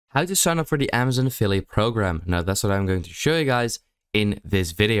how to sign up for the Amazon affiliate program. Now that's what I'm going to show you guys in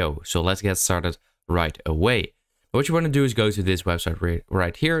this video. So let's get started right away. What you want to do is go to this website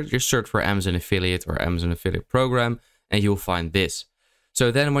right here, just search for Amazon affiliate or Amazon affiliate program, and you'll find this.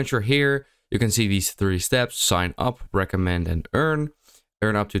 So then once you're here, you can see these 3 steps: sign up, recommend, and earn.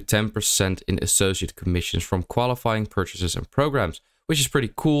 Earn up to 10% in associate commissions from qualifying purchases and programs, which is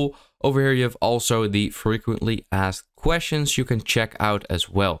pretty cool. Over here, you have also the frequently asked questions you can check out as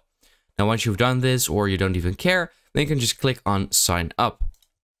well. Now, once you've done this, or you don't even care, then you can just click on sign up.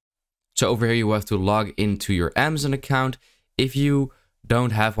 So over here, you have to log into your Amazon account. If you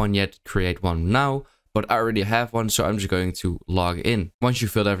don't have one yet, create one now, but I already have one, so I'm just going to log in. Once you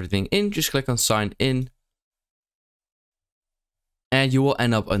filled everything in, just click on sign in, and you will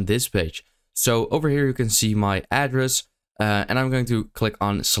end up on this page. So over here, you can see my address, and I'm going to click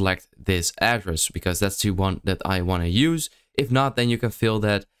on select this address because that's the one that I want to use. If not, then you can fill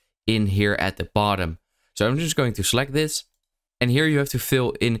that in here at the bottom. So I'm just going to select this, and here you have to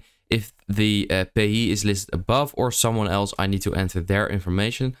fill in if the payee is listed above or someone else. I need to enter their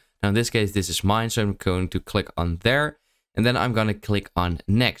information. Now in this case, this is mine, so I'm going to click on there, and then I'm going to click on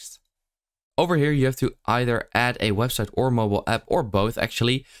next. Over here, you have to either add a website or mobile app, or both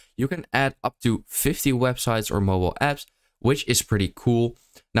actually. You can add up to 50 websites or mobile apps, which is pretty cool.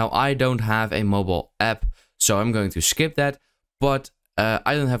 Now, I don't have a mobile app, so I'm going to skip that, but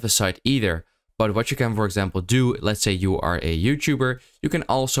I don't have a site either. But what you can, for example, do, let's say you are a YouTuber, you can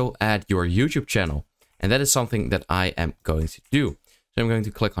also add your YouTube channel. And that is something that I am going to do. So I'm going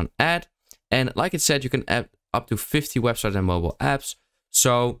to click on add. And like it said, you can add up to 50 websites and mobile apps.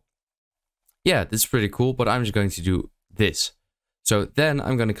 So yeah, this is pretty cool, but I'm just going to do this. So then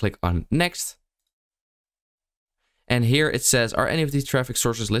I'm going to click on next. And here it says, are any of these traffic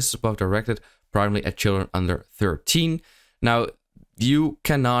sources listed above directed primarily at children under 13? Now, you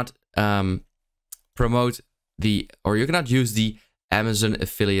cannot promote or you cannot use the Amazon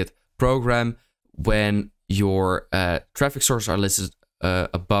affiliate program when your traffic sources are listed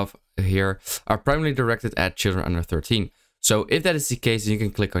above here are primarily directed at children under 13. So if that is the case, you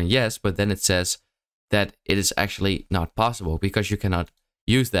can click on yes, but then it says that it is actually not possible because you cannot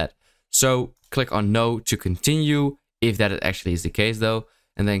use that. So click on no to continue if that actually is the case though,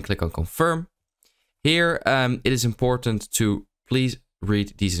 and then click on confirm. Here, it is important to please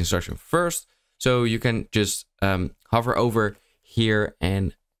read these instructions first. So you can just hover over here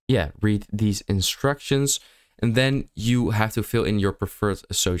and read these instructions. And then you have to fill in your preferred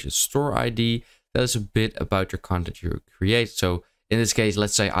associate store ID. That is a bit about your content you create. So in this case,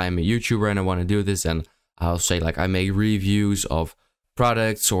 let's say I am a YouTuber and I want to do this, and I'll say like I make reviews of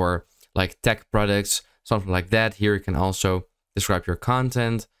products or like tech products, something like that. Here you can also describe your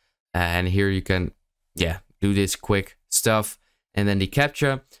content, and here you can do this quick stuff, and then the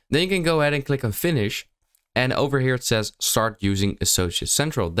CAPTCHA. Then you can go ahead and click on finish, and over here it says start using Associate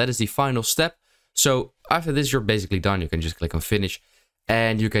Central. That is the final step. So after this, you're basically done. You can just click on finish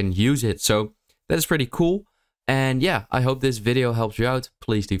and you can use it. So that is pretty cool. And yeah, I hope this video helps you out.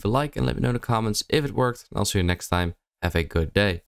 Please leave a like and let me know in the comments if it worked. And I'll see you next time. Have a good day.